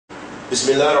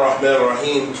Bismillah ar-Rahman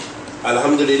ar-Rahim.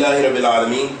 Alhamdulillahi Rabbil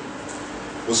Alameen.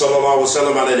 Wa sallallahu wa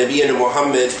sallam ala nabiyyina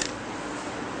Muhammad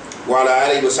wa ala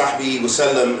alihi wa sahbihi wa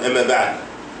sallam amma ba'd.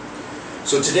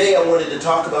 So today I wanted to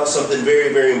talk about something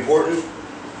very, very important,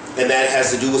 and that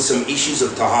has to do with some issues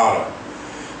of Taharah.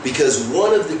 Because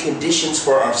one of the conditions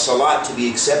for our salat to be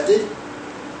accepted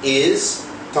is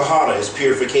Taharah, is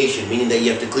purification, meaning that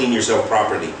you have to clean yourself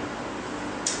properly.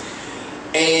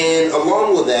 And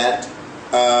along with that,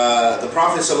 the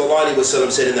Prophet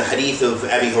ﷺ said in the Hadeeth of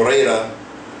Abi Hurairah,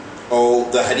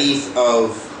 the Hadeeth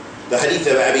of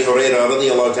Abi Hurairah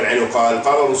radiyallahu ta'ala anhu قال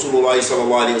قال رسول الله صلى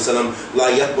الله عليه وسلم لا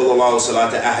يقبل الله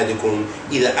صلاة أحدكم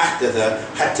إذا أحدث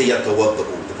حتى يتوضأ.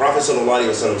 The Prophet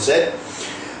ﷺ said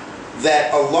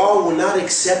that Allah will not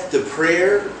accept the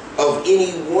prayer of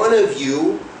any one of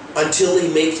you until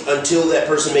that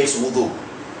person makes wudu.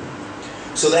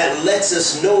 So that lets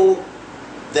us know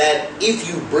that if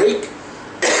you break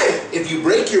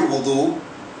your wudu,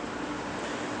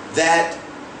 that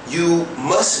you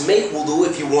must make wudu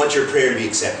if you want your prayer to be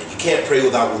accepted. You can't pray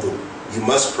without wudu. You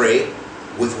must pray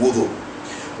with wudu.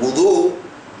 Wudu,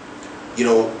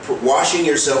 washing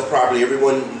yourself properly.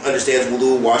 Everyone understands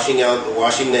wudu, washing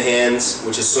the hands,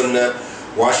 which is sunnah,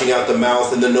 washing out the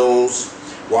mouth and the nose,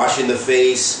 washing the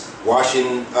face,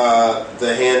 washing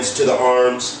the hands to the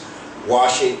arms,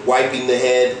 wiping the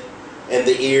head and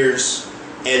the ears,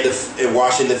 and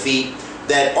washing the feet.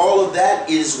 That all of that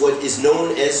is what is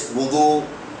known as wudu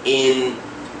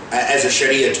as a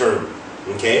Sharia term.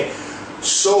 Okay,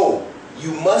 so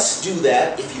you must do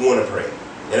that if you want to pray,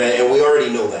 and we already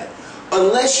know that.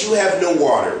 Unless you have no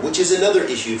water, which is another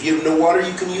issue. If you have no water,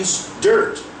 you can use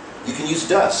dirt. You can use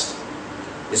dust.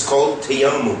 It's called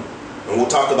tayammum. And we'll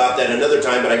talk about that another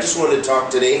time, but I just wanted to talk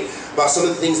today about some of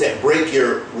the things that break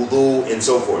your wudu and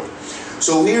so forth.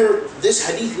 So here, this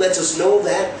hadith lets us know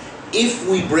that if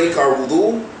we break our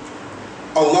wudu,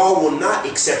 Allah will not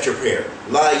accept your prayer.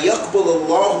 La yaqbal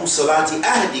Allahu salati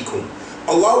ahadikum.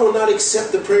 Allah will not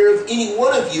accept the prayer of any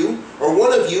one of you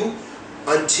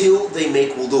until they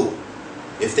make wudu.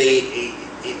 If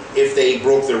they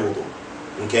broke their wudu.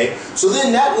 Okay? So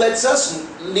then that leads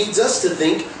us to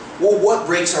think, well, what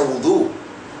breaks our wudu?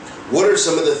 What are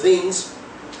some of the things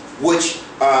which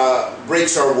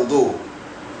breaks our wudu?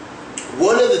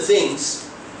 One of the things,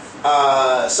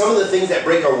 some of the things that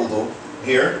break our wudu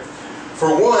here, for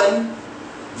one,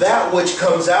 that which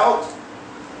comes out,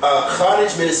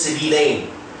 Khawaarij min as-sabilain,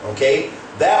 okay?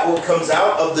 That what comes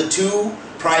out of the two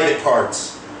private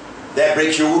parts, that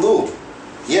breaks your wudu.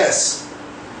 Yes.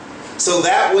 So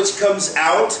that which comes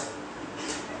out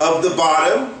of the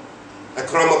bottom,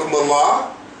 akramakum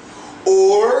Allah,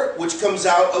 or which comes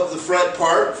out of the front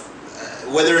part,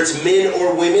 whether it's men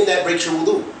or women, that breaks your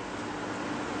wudu.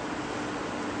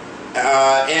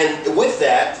 And with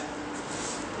that,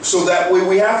 so that way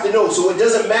we have to know. So it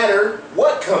doesn't matter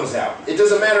what comes out. It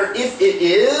doesn't matter if it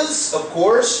is, of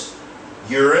course,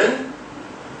 urine,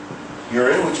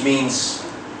 which means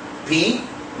pee,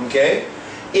 okay?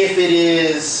 If it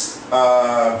is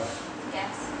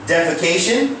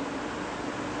defecation,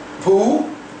 poo,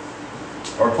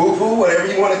 or poo-poo, whatever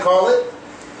you want to call it,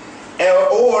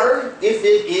 or if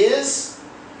it is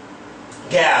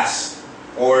gas,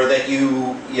 or that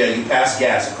you pass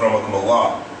gas, akramakum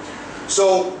Allah.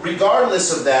 So regardless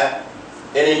of that,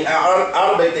 and in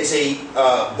Arabic they say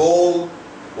bol,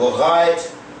 wa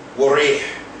ghait, wa rih.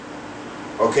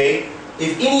 Okay?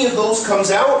 If any of those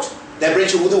comes out, that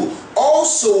breaks your wudu.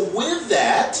 Also with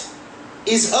that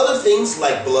is other things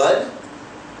like blood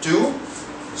too.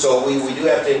 So we do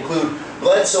have to include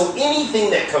blood. So anything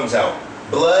that comes out,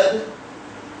 blood,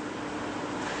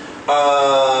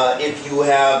 if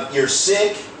you're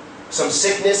sick, some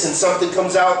sickness and something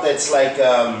comes out that's like,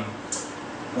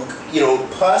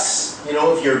 pus,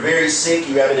 if you're very sick,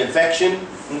 you have an infection,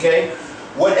 okay?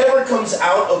 Whatever comes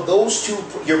out of those two,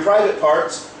 your private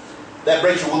parts, that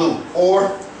breaks your wudu.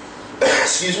 Or,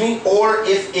 or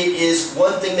if it is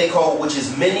one thing they call, which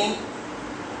is mini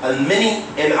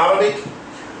in Arabic,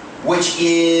 which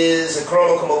is,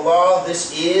 akramakum Allah,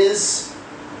 this is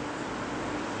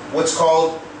what's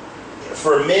called,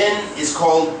 for men, is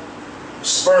called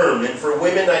sperm. And for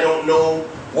women, I don't know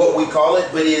what we call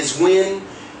it, but it is when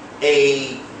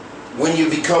you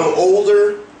become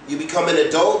older, you become an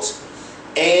adult,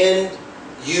 and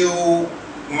you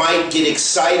might get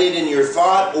excited in your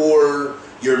thought, or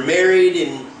you're married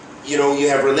and you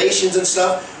have relations and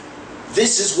stuff.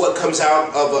 This is what comes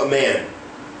out of a man.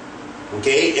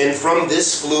 Okay? And from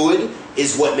this fluid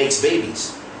is what makes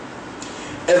babies.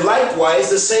 And likewise,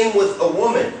 the same with a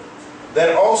woman.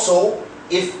 That also,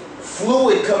 if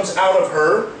fluid comes out of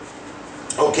her,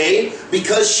 Okay?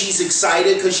 Because she's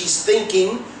excited, because she's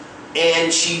thinking,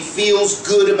 and she feels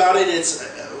good about it, and it's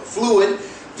fluid,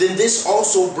 then this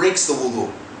also breaks the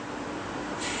wudu.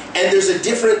 And there's the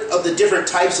different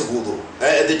types of wudu,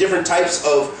 the different types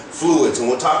of fluids, and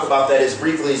we'll talk about that as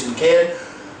briefly as we can.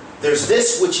 There's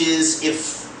this, which is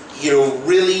if,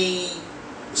 really,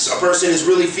 a person is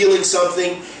really feeling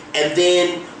something, and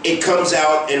then it comes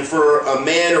out, and for a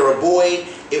man or a boy,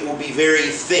 it will be very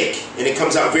thick, and it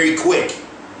comes out very quick.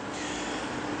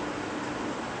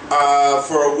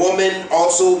 For a woman,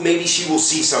 also, maybe she will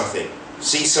see something,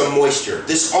 see some moisture.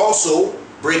 This also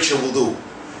breaks your wudu.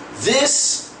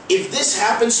 If this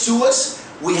happens to us,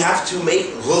 we have to make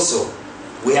ghusl.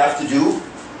 We have to do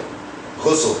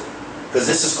ghusl. Because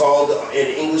this is called, in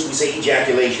English we say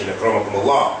ejaculation,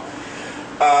 akramakumullah.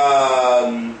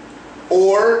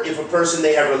 Or if a person,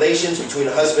 they have relations between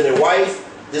a husband and wife,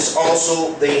 this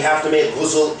also, they have to make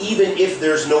ghusl even if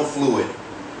there's no fluid.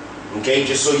 Okay,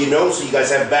 just so you know, so you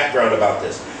guys have background about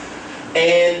this.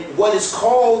 And what is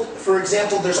called, for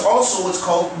example, there's also what's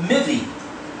called midhi.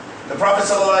 The Prophet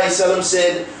ﷺ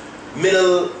said, min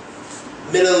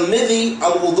al-midhi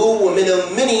al-wudu wa min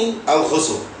al-mini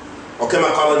al-ghusl. Or kama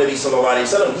qala Nabi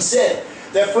ﷺ. He said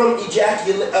that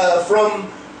from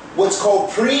what's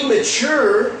called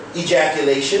premature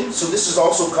ejaculation, so this is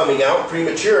also coming out,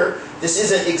 premature, this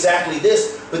isn't exactly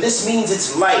this, but this means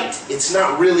it's light. It's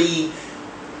not really,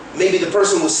 maybe the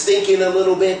person was thinking a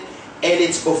little bit, and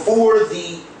it's before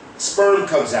the sperm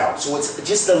comes out, so it's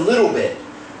just a little bit.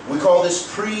 We call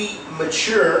this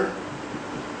premature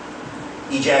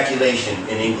ejaculation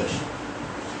in English.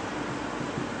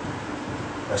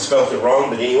 I spelled it wrong,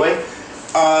 but anyway.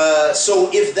 So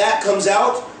if that comes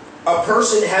out, a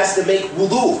person has to make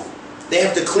wudu. They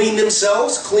have to clean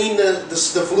themselves, clean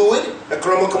the fluid,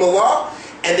 akramakumullah,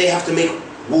 and they have to make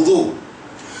wudu.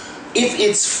 If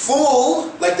it's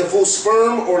full, like the full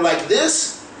sperm or like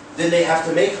this, then they have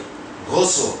to make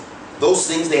ghusl. Those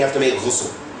things they have to make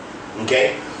ghusl.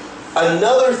 Okay?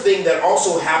 Another thing that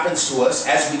also happens to us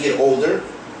as we get older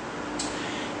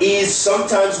is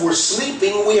sometimes we're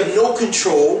sleeping, we have no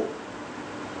control,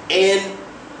 and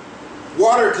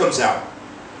water comes out.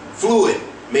 Fluid.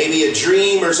 Maybe a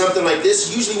dream or something like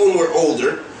this, usually when we're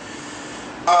older.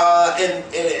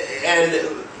 And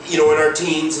in our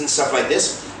teens and stuff like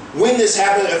this. When this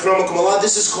happens, akramakumullah,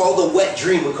 this is called a wet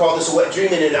dream. We call this a wet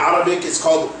dream, and in Arabic it's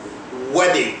called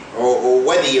wadi or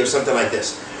wedi or something like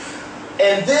this.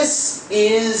 And this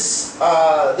is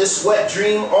this wet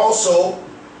dream also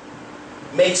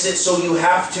makes it so you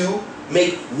have to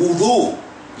make wudu.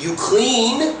 You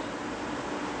clean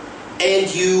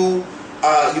and you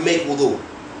make wudu.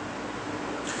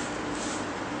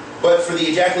 But for the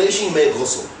ejaculation, you make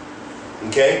ghusl.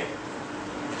 Okay?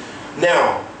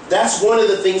 Now, that's one of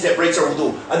the things that breaks our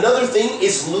wudu. Another thing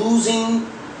is losing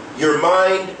your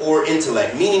mind or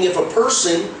intellect. Meaning if a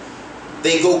person,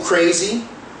 they go crazy,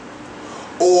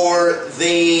 or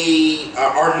they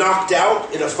are knocked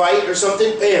out in a fight or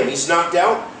something, bam, he's knocked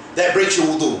out, that breaks your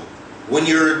wudu. When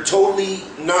you're totally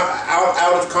not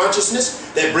out of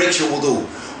consciousness, that breaks your wudu.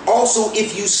 Also,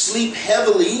 if you sleep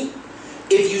heavily,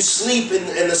 if you sleep,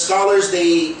 and the scholars,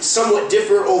 they somewhat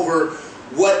differ over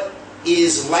what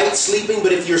is light sleeping,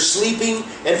 but if you're sleeping,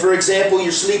 and for example,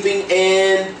 you're sleeping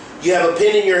and you have a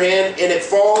pin in your hand and it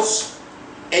falls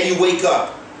and you wake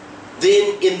up,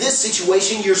 then in this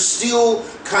situation, you're still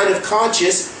kind of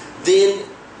conscious, then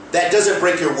that doesn't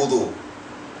break your wudu.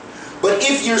 But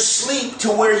if you're asleep to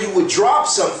where you would drop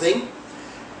something,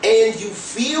 and you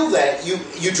feel that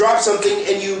you drop something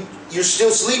and you're still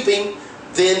sleeping,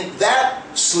 then that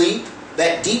sleep,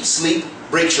 that deep sleep,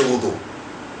 breaks your wudu.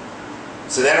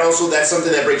 So that's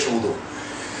something that breaks your wudu.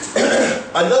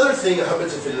 Another thing,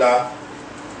 ahabbatullah,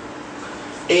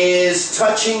 is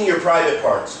touching your private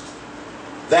parts.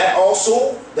 That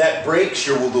breaks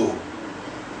your wudu.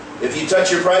 If you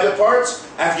touch your private parts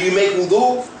after you make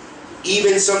wudu,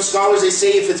 even some scholars, they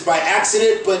say if it's by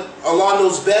accident, but Allah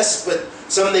knows best, but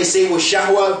some they say with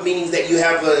shahwa, meaning that you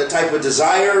have a type of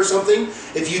desire or something.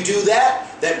 If you do that,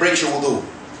 that breaks your wudu.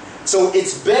 So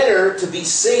it's better to be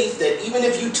safe that even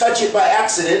if you touch it by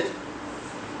accident,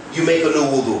 you make a new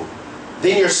wudu.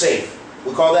 Then you're safe.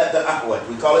 We call that the ahwat.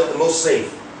 We call it the most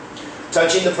safe.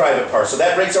 Touching the private part. So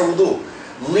that breaks our wudu.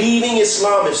 Leaving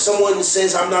Islam, if someone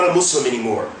says, I'm not a Muslim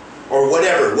anymore, or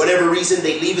whatever reason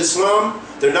they leave Islam,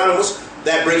 they're not a Muslim,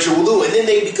 that breaks your wudu. And then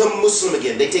they become Muslim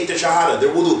again. They take their shahada,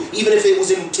 their wudu, even if it was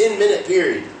in a 10-minute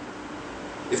period.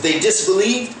 If they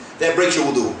disbelieved, that breaks your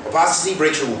wudu. Apostasy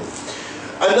breaks your wudu.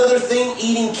 Another thing,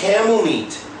 eating camel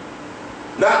meat.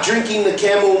 Not drinking the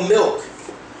camel milk.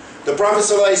 The Prophet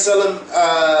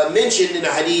ﷺ mentioned in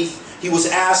a hadith he was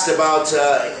asked about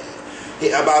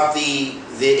the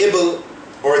ibl,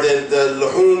 or the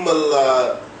luhum,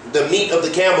 the meat of the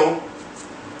camel,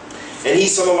 and he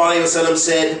sallallahu alaihi wasallam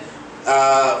said,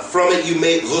 from it you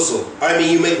make ghusl.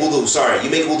 You make wudu. Sorry, you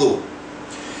make wudu.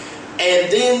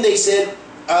 And then they said,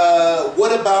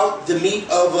 what about the meat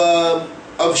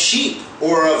of sheep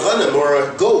or a ghanam or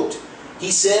a goat?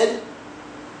 He said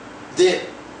that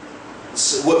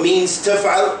what means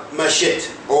taf'al ma shit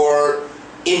or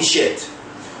in shit.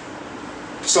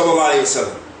 Sallallahu alayhi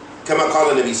wasallam. Kama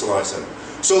qala Nabi sallallahu alayhi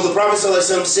wasallam. So the Prophet sallallahu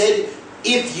alayhi wasallam said,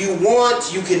 if you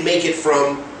want, you can make it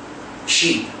from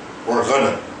sheep or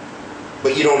ghanam,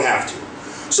 but you don't have to.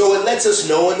 So it lets us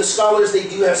know, and the scholars, they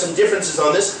do have some differences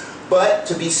on this, but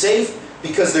to be safe,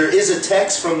 because there is a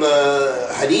text from the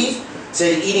Hadeeth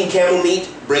saying eating camel meat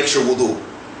breaks your wudu.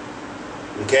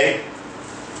 Okay?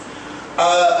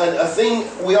 A thing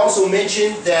we also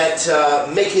mentioned that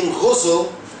making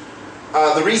ghusl,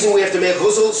 the reason we have to make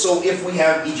ghusl, so if we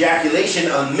have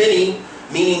ejaculation on many,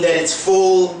 meaning that it's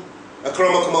full,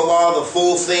 akramakum Allah, the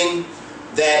full thing,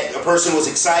 that a person was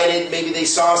excited, maybe they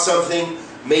saw something,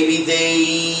 maybe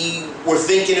they were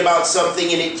thinking about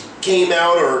something and it came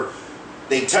out, or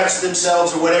they touched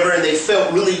themselves or whatever, and they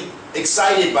felt really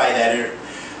excited by that, and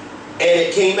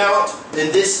it came out,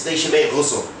 then this, they should make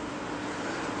ghusl.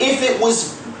 If it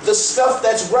was the stuff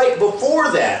that's right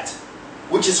before that,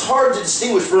 which is hard to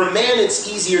distinguish, for a man it's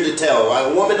easier to tell,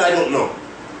 a woman I don't know.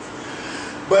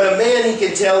 But a man, he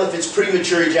can tell if it's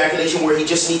premature ejaculation, where he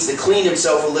just needs to clean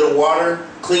himself with a little water,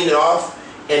 clean it off,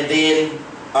 and then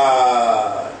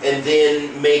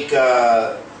make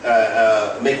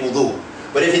wudu.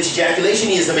 But if it's ejaculation,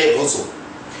 he has to make ghusl.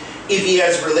 If he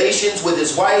has relations with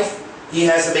his wife, he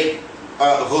has to make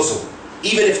ghusl,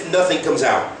 even if nothing comes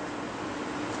out.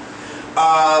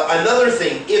 Another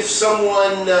thing, if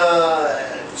someone,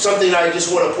 something I just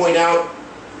want to point out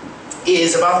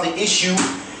is about the issue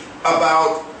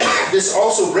about this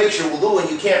also breaks your wudu and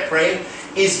you can't pray,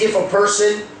 is if a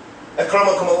person,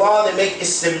 akramakum Allah, they make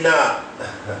istimna.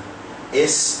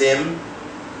 Istimna.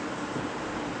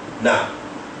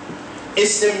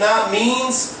 Istimna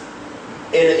means,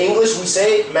 in English we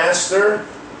say masturbation.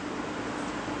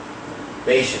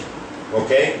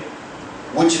 Okay?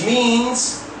 Which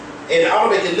means, in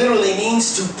Arabic, it literally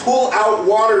means to pull out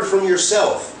water from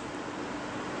yourself.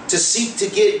 To seek to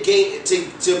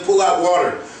to pull out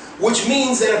water. Which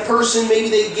means that a person, maybe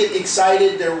they get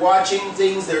excited, they're watching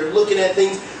things, they're looking at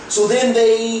things, so then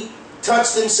they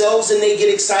touch themselves and they get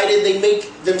excited, they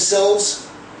make themselves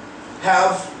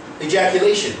have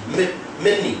ejaculation,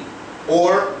 minni,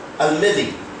 or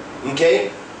al-midhi.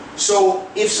 Okay? So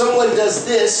if someone does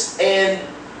this and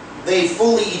they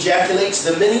fully ejaculate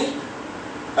the minni,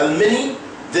 al-minni,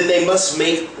 then they must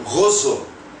make ghusl.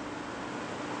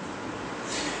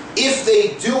 If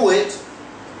they do it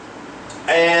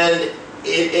and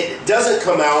it doesn't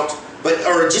come out,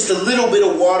 or just a little bit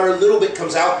of water, a little bit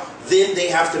comes out, then they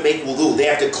have to make wudu. They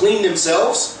have to clean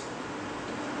themselves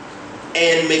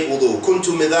and make wudu.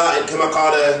 Kuntu mida'an kama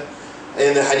qala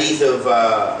in the hadith of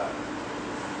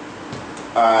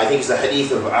I think it's the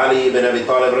hadith of Ali ibn Abi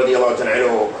Talib radiyallahu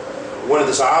ta'ala, one of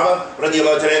the Sahaba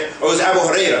radiyallahu ta'ala, or it was Abu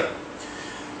Hurairah,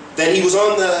 that he was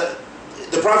on the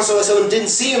Prophet ﷺ didn't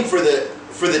see him for the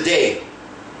day,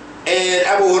 and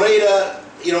Abu Hurairah,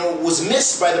 was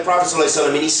missed by the Prophet ﷺ,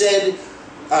 and he said,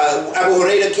 Abu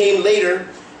Hurairah came later,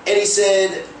 and he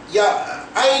said, Ya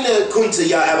Aina kunta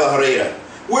ya Abu Hurairah?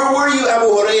 Where were you, Abu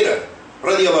Hurairah?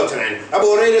 Radiyallahu ta'ala. Abu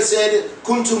Hurairah said,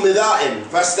 Kuntu mida'in,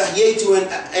 fastahyaytu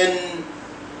an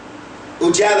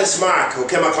ujalis ma'ak, or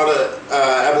kama qala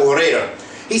Abu Hurairah.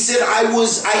 He said, I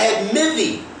had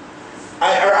midhi.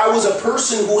 I was a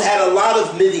person who had a lot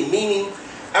of midhi, meaning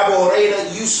Abu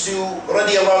Hurairah used to,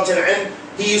 radiyallahu ta'ala,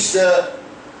 he used to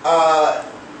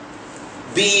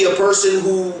be a person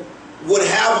who would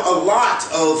have a lot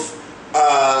of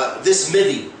this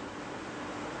midhi.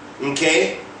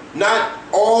 Okay? Not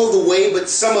all the way, but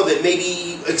some of it.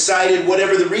 Maybe excited,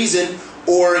 whatever the reason,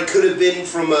 or it could have been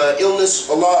from illness.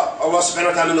 Allah subhanahu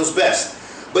wa ta'ala knows best.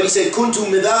 But he said, Kuntu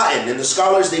mida'in, and the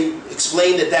scholars, they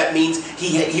explained that means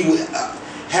he had,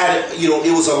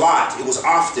 it was a lot, it was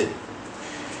often.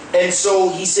 And so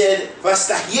he said,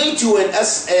 فَاسْتَحْيَيْتُ أَنْ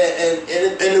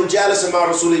أُجَالِسَ مَعَ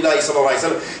رَسُولِ اللَّهِ صَلَّى اللَّهِ عَلَيْهِ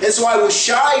وسلم. And so I was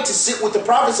shy to sit with the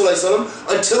Prophet صلى الله عليه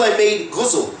وسلم until I made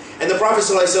ghusl. And the Prophet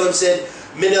صلى الله عليه وسلم said,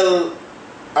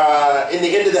 in the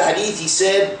end of the hadith, he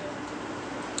said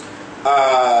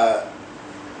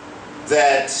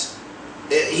that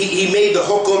he made the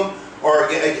hukum, or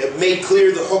made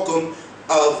clear the hukum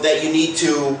of that you need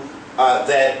to,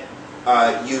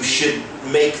 you should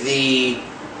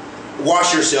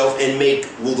wash yourself and make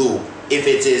wudu. if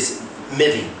it is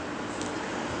midi.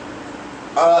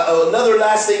 Another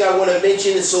last thing I want to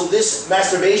mention is, so this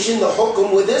masturbation, the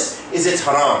hukum with this is it's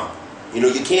haram. You know,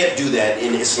 you can't do that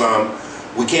in Islam.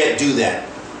 We can't do that.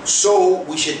 So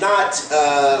we should not,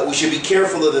 we should be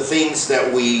careful of the things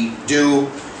that we do,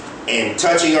 and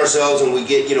touching ourselves, and we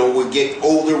get, you know, we get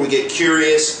older, we get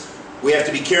curious. We have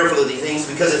to be careful of these things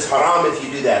because it's haram if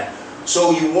you do that.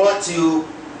 So you want to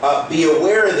be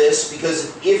aware of this,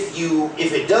 because if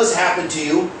it does happen to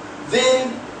you,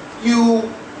 then you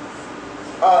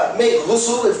make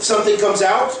ghusl if something comes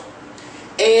out,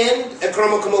 and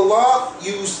akramakumullah,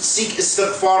 you seek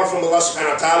istighfar from Allah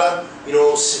subhanahu wa ta'ala, you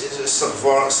know,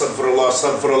 astaghfirullah,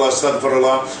 astaghfirullah,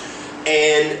 astaghfirullah,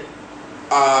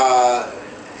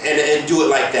 and do it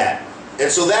like that. And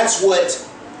so that's what,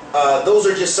 those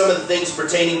are just some of the things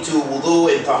pertaining to wudu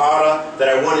and taharah that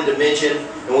I wanted to mention.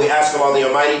 And we ask Allah the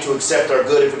Almighty to accept our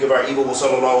good and forgive our evil. Wa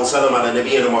sallallahu wa sallam ala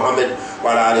nabiyyina Muhammad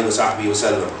wa ala alihi wa sahbihi wa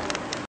sallam.